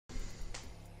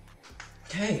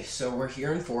Okay, so we're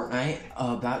here in Fortnite,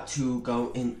 about to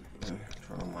go in. Turn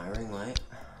on my ring light.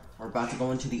 We're about to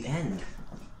go into the end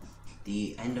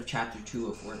of Chapter 2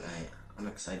 of Fortnite. I'm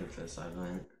excited for this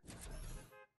event.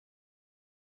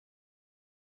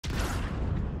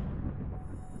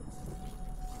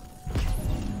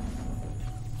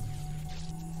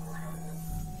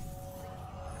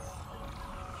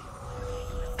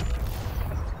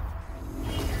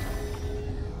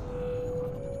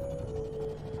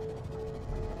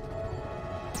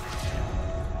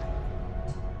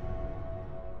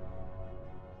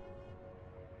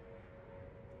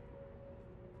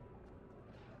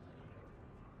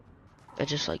 I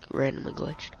just like randomly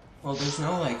glitched. Well, there's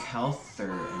no like health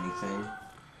or anything,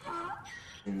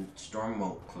 and storm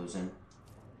won't close in.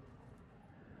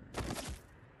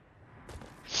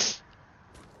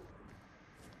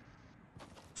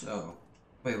 So,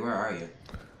 wait, where are you?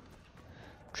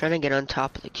 Trying to get on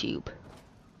top of the cube.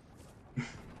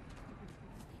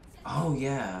 Oh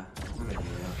yeah, I'm gonna do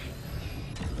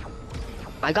that.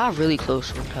 I got really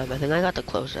close one time. I think I got the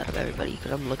closest out of everybody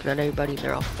because I'm looking at everybody and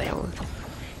they're all failing.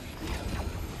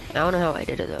 I don't know how I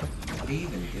did it though. How do you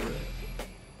even do it?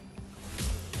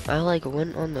 I like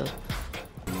went on the...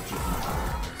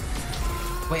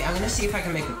 Wait, I'm gonna see if I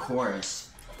can make a chorus.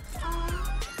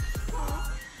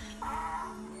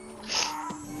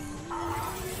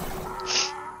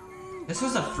 This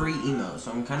was a free emo,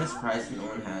 so I'm kind of surprised no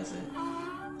one has it.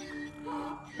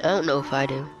 I don't know if I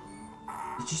do.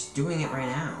 It's just doing it right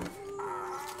now.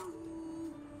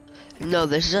 No,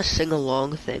 this is a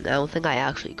sing-along thing. I don't think I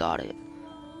actually got it.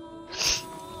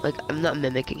 Like, I'm not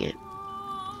mimicking it.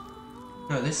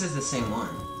 No, this is the same one.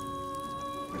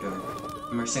 We're doing.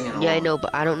 And we're singing along. Yeah, I know,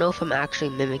 but I don't know if I'm actually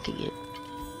mimicking it.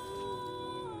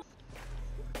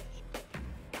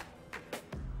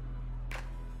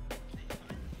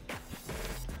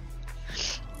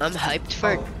 I'm hyped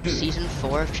for season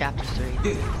 4 of chapter 3.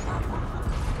 Dude.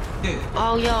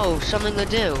 Oh, yo, something to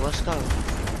do. Let's go. I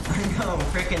know,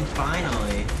 freaking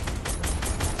finally.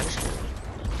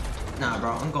 Nah,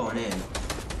 bro, I'm going in.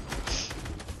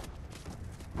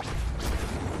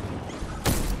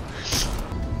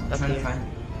 I'm trying to find.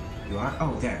 You are?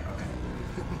 Oh, there. Okay.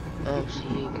 Oh, see,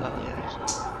 you got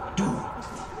it. Dude.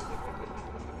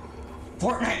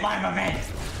 Fortnite live event.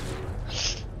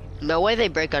 No way they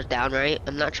break us down, right?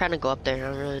 I'm not trying to go up there. I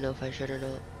don't really know if I should or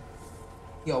not.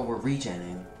 Yo, we're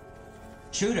regenning.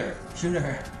 Shoot her. Shoot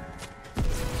her.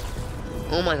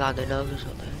 Oh my god, they know who's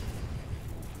up there.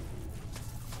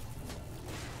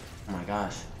 Oh my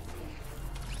gosh.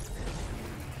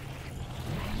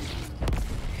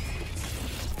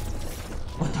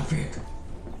 What the frick?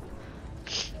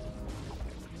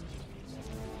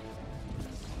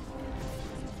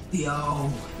 Yo,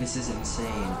 this is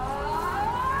insane.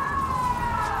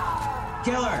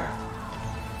 Kill her!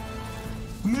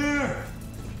 Come here!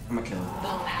 I'm gonna kill her. The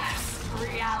last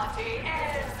reality is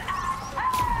at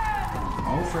hand!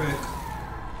 Oh frick.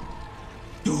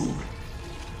 Dude!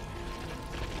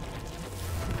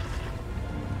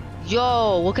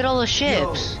 Yo, look at all the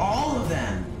ships. Yo, all of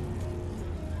them!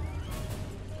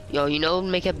 Yo, you know,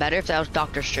 make it better if that was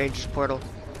Doctor Strange's portal.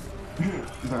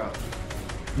 Bro,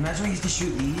 imagine we used to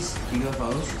shoot these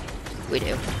UFOs. We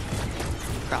do.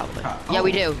 Probably. Yeah,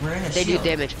 we do. They do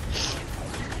damage.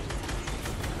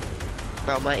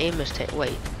 Bro, my aim is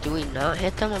wait, do we not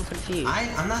hit them? I'm confused.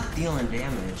 I'm not dealing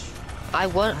damage.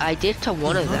 I did to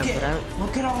one of them, but I don't...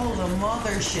 Look at all the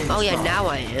motherships. Oh yeah, bro. now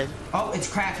I am. Oh,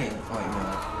 it's cracking. Oh, wait,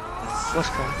 no. What's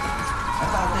cracking? I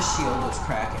thought the shield was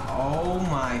cracking. Oh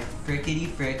my frickety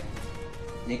frick.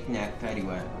 Knick knack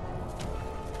paddywhack.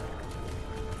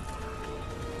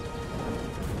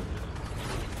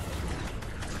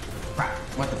 Crap.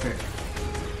 What the frick?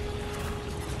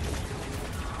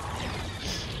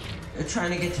 They're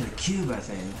trying to get to the cube, I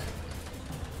think.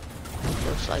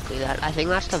 Most likely that. I think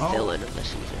that's the villain of the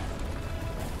season.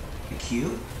 The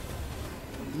cube?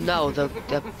 No, the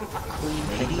queen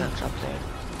thing that's up there.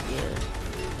 Yeah.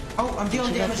 Oh, I'm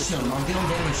dealing damage to him. I'm dealing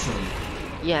damage to him.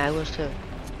 Yeah, I was too.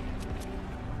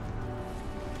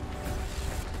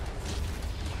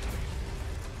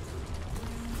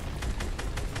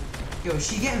 Yo, is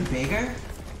she getting bigger?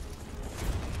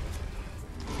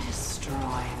 Destroy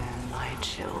them, my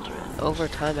children. Over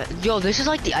time, yo, this is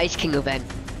like the Ice King event.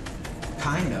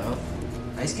 Kind of.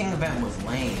 Ice King event was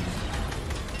lame.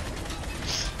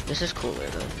 This is cooler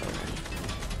though. Already.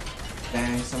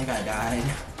 Dang, some guy died.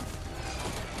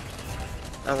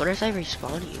 I wonder if they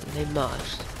respawn you. They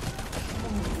must.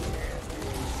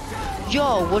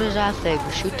 Yo, what is that thing?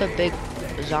 Shoot the big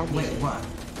zombie. Wait, what?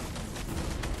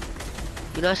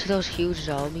 You not see those huge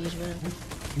zombies, man?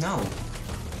 No.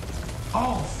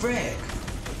 Oh, frick.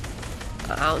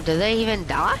 Did they even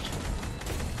die?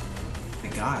 They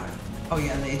got him. Oh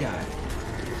yeah, they died.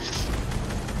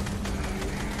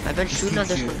 I've been Just shooting keep at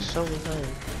this shooting. one so many times.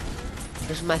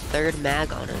 This is my 3rd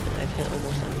mag on it, and I've hit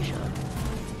almost every shot.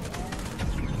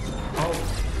 Oh.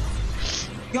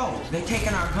 Yo, they're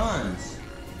taking our guns.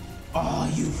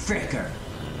 Oh, you fricker.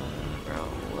 Bro,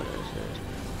 what is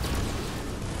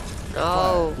it?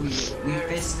 No.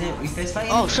 We fist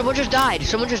fighting? Oh, someone just died.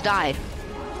 Someone just died.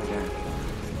 Okay.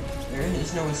 There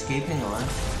is no escaping on.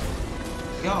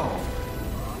 Yo.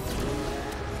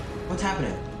 What's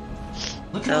happening?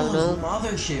 Look at all those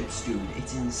motherships, dude.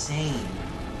 It's insane.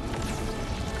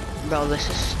 Bro, this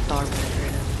is Star Wars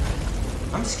right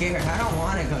now. I'm scared. I don't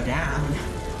want to go down.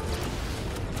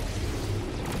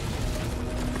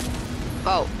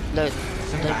 Oh,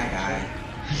 Some guy died.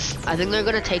 I think they're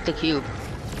gonna take the cube.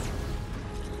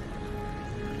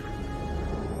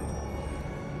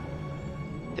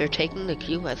 They're taking the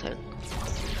cube, I think.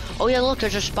 Oh yeah, look,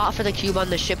 there's a spot for the cube on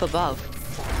the ship above.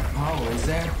 Oh, is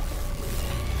there?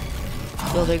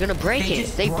 No, they're gonna break They it.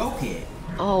 just They broke it.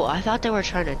 Oh, I thought they were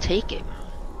trying to take it.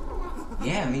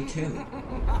 Yeah, me too.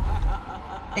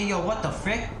 Hey, yo, what the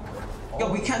frick?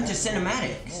 Yo, we can't just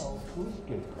cinematics.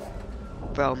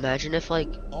 Bro, imagine if like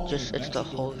just it's the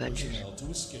whole Avengers.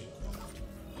 Is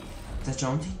that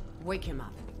Jonesy? Wake him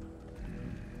up.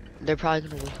 They're probably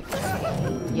gonna wake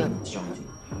up. Yep. It's Jonesy.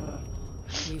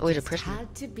 You Oh, wait, a just prisoner.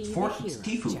 had to be Fort the hero,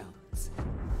 Tifu. Jones.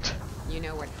 You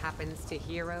know what happens to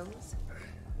heroes?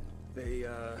 They,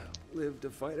 live to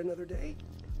fight another day?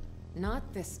 Not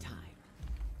this time.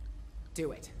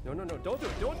 Do it. No, don't do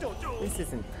it, don't. This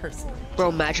isn't personal. Bro,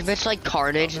 imagine if it's like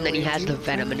Carnage and then he has the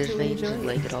venom in his veins and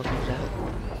like it all comes out.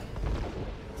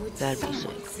 Would That'd be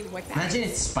someone sick. see what that Imagine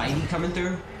it's Spidey coming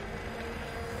through.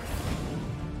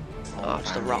 Oh,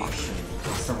 it's the Rock.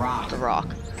 It's the Rock. The Rock.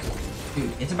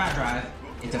 Dude, it's about drive.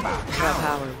 It's about Power,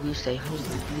 power. power, we stay home,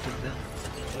 we beat them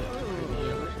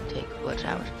down. Take what's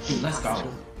ours. Dude, let's go.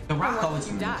 The Rock always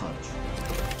from the die. clutch.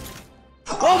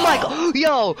 Oh my god!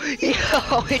 Yo!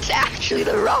 Yo! It's actually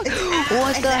the Rock!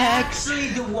 What the heck? Actually,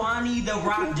 Dwayne the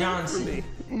Rock Johnson.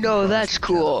 No, that's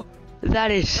cool.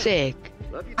 That is sick.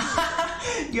 Yo,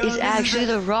 It's this actually is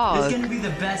the Rock. This is gonna be the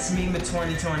best meme of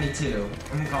 2022.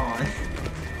 I'm calling.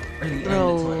 Or the end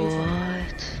Bro, of 2022.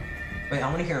 what? Wait, I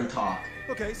want to hear him talk.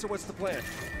 Okay, so what's the plan?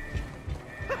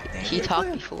 Dang He it.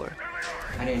 talked before.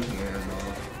 I didn't hear him.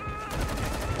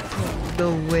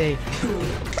 No way.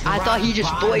 I thought he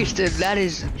just voiced him. That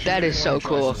is so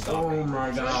cool. Oh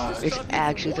my god. It's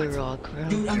actually the Rock, bro.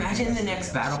 Dude, imagine in the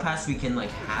next battle pass we can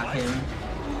like have him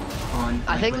on.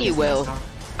 I like, think with you his will. mask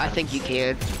on. I think you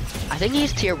can. I think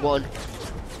he's tier 1. Get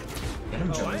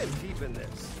him, Oh, I Jones. am keeping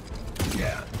this.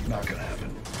 Yeah, not gonna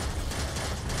happen.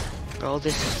 Bro,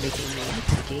 this is making me like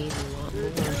the game a lot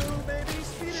more.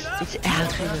 It's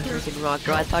actually the freaking Rock,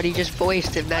 bro. I thought he just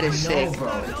voiced him. That is sick. No,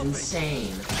 bro, it's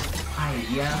insane.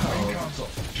 Yo. Console,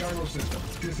 gyro system,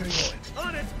 disengaged.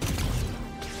 On it!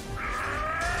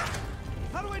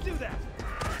 How do I do that?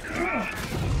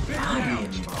 Body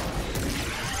him, bro.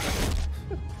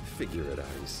 Figure it out,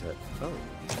 he said. Oh,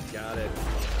 got it.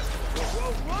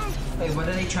 Whoa! Wait, what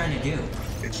are they trying to do?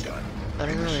 It's done. I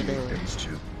don't really know. Phase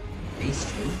 2.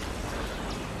 Phase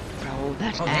 2? Bro,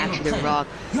 that's Oh, they have a actually the plan. Rock.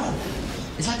 Yo,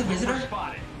 is that the visitor?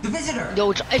 The visitor!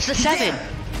 Yo, it's the 7.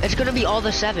 It's gonna be all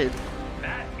the 7.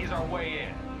 That is our way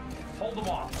in. Hold them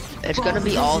off. It's Bro, gonna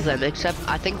be all of them, except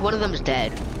I think one of them's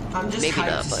dead. I'm just Maybe hyped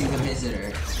not, to but- see the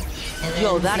visitor. And then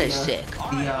Yo, that is the, sick. The,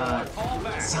 Fall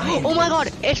back. scientist. Oh my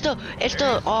god, it's the,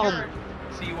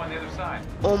 See you on the other side.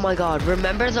 oh my god,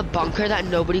 remember the bunker that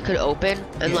nobody could open?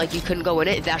 And Yeah. like you couldn't go in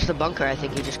it? That's the bunker I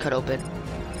think you just cut open.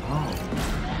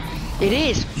 Oh. It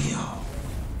is. Yo.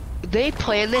 They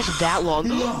planned this that long.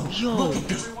 Yo, Yo. look at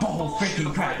this bull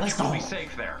freaking crap. Let's You'll go. be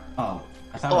safe there. Oh,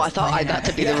 I thought. Oh, was I thought I playing got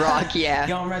that. to be the Rock, yeah.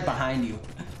 Yo, I'm right behind you.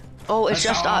 Oh, it's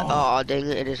Let's just go. oh dang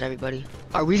it, it is everybody.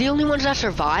 Are we the only ones that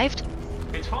survived?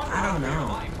 It's fun. I don't know.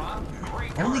 Life, huh?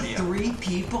 Great Only cardio. 3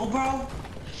 people, bro?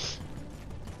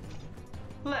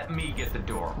 Let me get the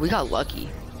door. We got lucky.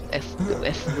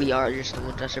 If we are just the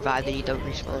ones that survived and you don't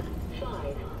respawn.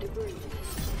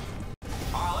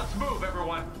 Let's move,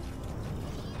 everyone.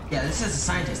 Yeah, this is a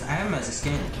scientist. I have him as a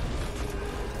skin.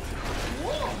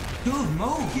 Dude,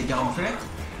 move, you dumb frick.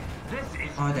 This is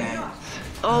Oh, dang. nuts.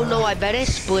 Oh no, I bet it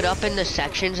split up into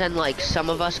sections and like some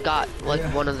of us got like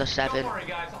one of the 7. Don't worry,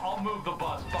 guys. I'll move the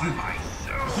bus by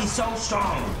myself. He's so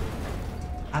strong.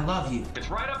 I love you. It's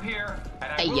right up here,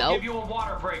 and I Hey, will yo. give you a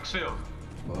water break soon.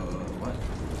 What?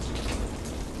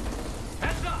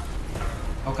 Heads up.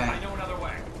 Okay, I know another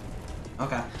way.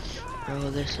 okay.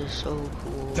 Bro, this is so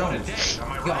cool. Yo, Today,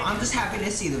 am I yo, right? I'm just happy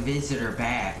to see the visitor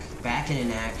back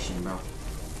in action, bro.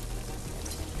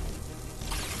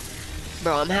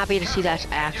 Bro, I'm happy to see that's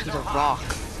actually the Rock.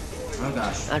 Oh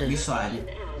gosh, That is- we sliding.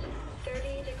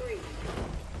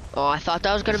 Oh, I thought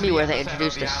that was gonna This be is where the they epicenter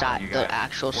introduced of the the island, you guys. the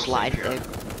actual We're slide safe here.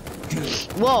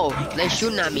 thing. Whoa, they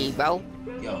shooting at me, bro.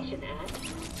 Yo,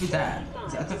 who's that?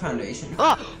 Is that the Foundation?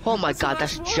 Oh my god,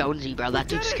 that's Jonesy, bro. That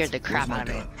dude scared the crap out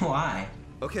of me. Why?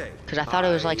 Okay. Cause I thought it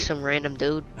was like some random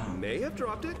dude. May have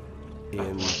dropped it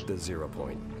in the 0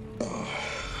 point.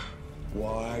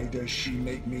 Why does she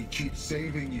make me keep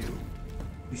saving you?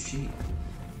 Who's she?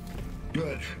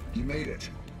 Good, you made it.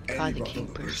 And Probably you the brought the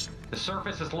keepers. looters. The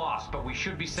surface is lost, but we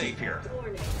should be safe here.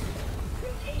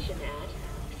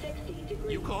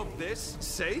 You call this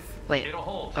safe? Wait, It'll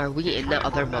hold. are we in the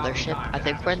other mothership? I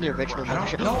think we're in the original I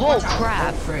mothership. don't know. Oh watch out.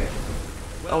 crap! Oh, frick.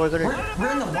 Oh, we're gonna.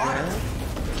 We're in the water.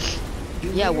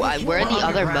 Yeah, we're in the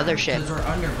other mothership. Because we're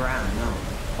underground, no.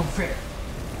 Oh, frick.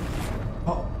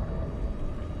 Oh,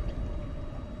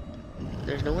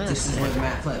 There's no way. this is where the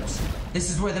map flips. This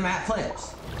is where the map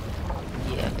flips.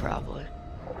 Yeah, probably.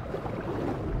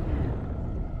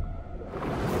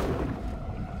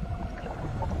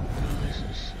 This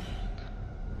is sick.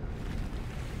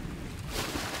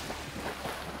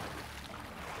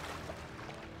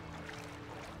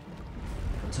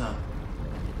 What's up?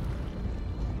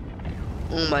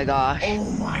 Oh my gosh, Oh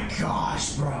my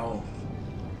gosh, bro.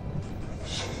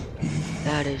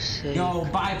 that is sick. Yo,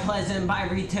 bye Pleasant, bye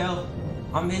Retail.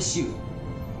 I'll miss you.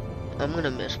 I'm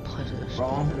gonna miss Pleasant. Bro,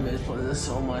 I'm gonna miss Pleasant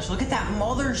so much. Look at that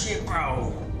mothership,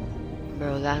 bro.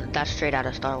 Bro, that's straight out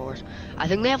of Star Wars. I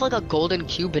think they have like a golden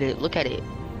cube in it. Look at it.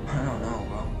 I don't know,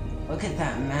 bro. Look at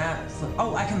that map.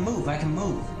 Oh, I can move.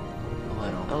 A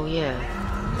little. Oh yeah.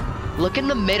 Look in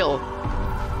the middle.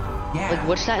 Yeah. Like,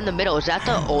 what's that in the middle? Is that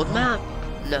the old map?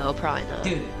 No, probably not.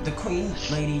 Dude, the queen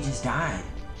lady just died.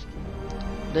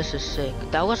 This is sick.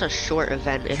 That was a short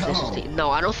event. If this is Yo. the no,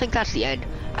 I don't think that's the end.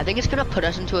 I think it's gonna put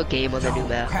us into a game on the new Yo,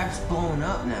 map. crap's blowing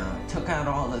up now. Took out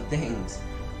all the things.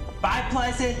 Bye,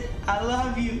 Pleasant. I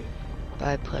love you.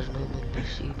 Bye, Pleasant. I'm gonna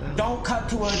miss you, bro. Don't cut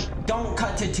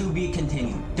to to be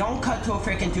continued. Don't cut to a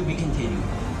freaking to be continued.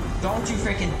 Don't you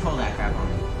freaking pull that crap on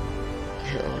me.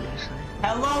 Honestly,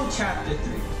 Hello, chapter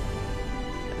 3.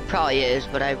 it probably is,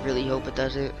 but I really hope it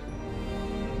doesn't.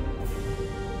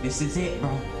 This is it,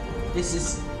 bro. This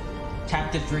is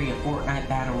chapter 3 of Fortnite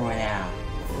Battle Royale.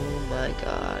 Oh my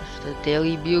gosh, the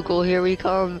Daily Bugle, here we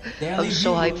come. Daily I'm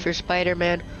so Bugle. hyped for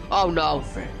Spider-Man. Oh no. Oh,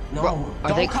 frick. No, Bro, are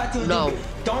don't they- cut to no.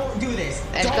 Don't do this.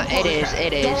 It's Don't go- pull it this is, crap.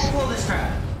 it is. Don't pull this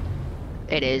crap.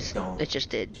 It is. Don't. It just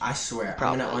did. I swear,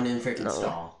 Probably. I'm gonna unfreaking No.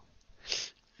 stall.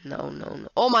 No.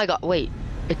 Oh my god, wait.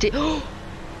 It did. Yo.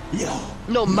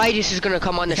 No, Midas is gonna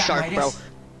come on the Is that shark, bro. Midas?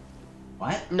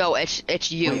 What? No,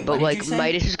 it's you, Wait, but what did like you say?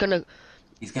 Midas is gonna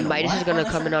He's gonna Midas what is gonna on the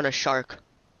come in shark? on a shark.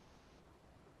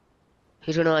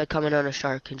 He's gonna like come in on a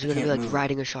shark. He's gonna be can't like move.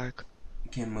 riding a shark.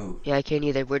 You can't move. Yeah, I can't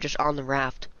either. We're just on the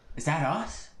raft. Is that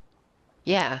us?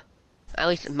 Yeah, at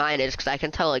least mine is, cause I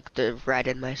can tell like the red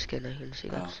in my skin. I can see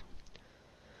Oh. that.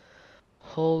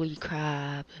 Holy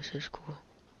crap, this is cool.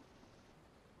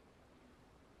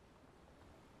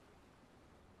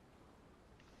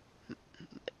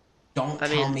 Don't I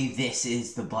tell mean- me this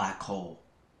is the black hole.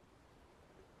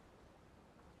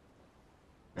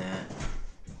 Man.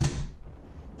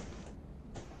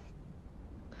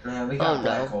 Man, we got Oh,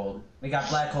 black no. hole. We got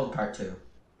black hole part 2.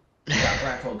 We got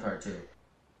black hole part 2.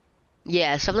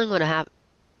 Yeah, something would happen.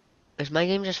 Is my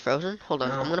game just frozen? Hold on,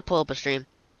 No. I'm gonna pull up a stream.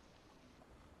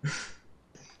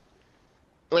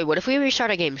 Wait, what if we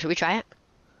restart a game? Should we try it?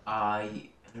 I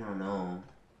don't know.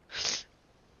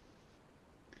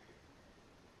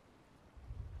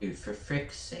 Dude, for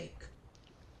frick's sake.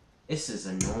 This is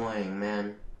annoying,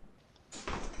 man.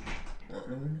 Let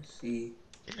me see.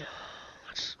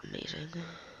 That's amazing.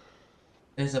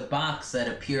 There's a box that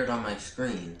appeared on my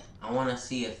screen. I want to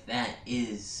see if that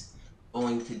is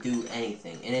going to do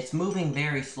anything. And it's moving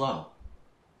very slow.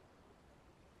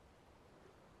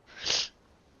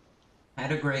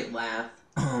 Had a great laugh.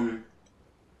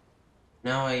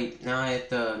 Now I have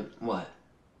to, what?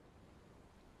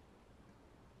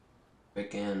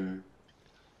 Freaking.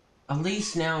 At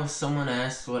least now if someone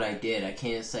asks what I did, I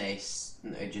can't say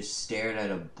I just stared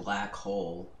at a black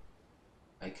hole.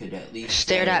 I could at least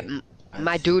Stared say at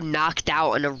my dude knocked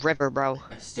out in a river, bro.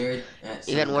 I stared at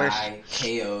some Even worse. guy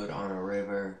KO'd on a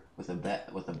river with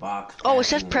a box. Oh, it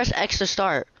says passing press X to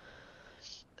start.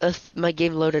 My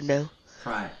game loaded now.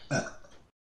 Try.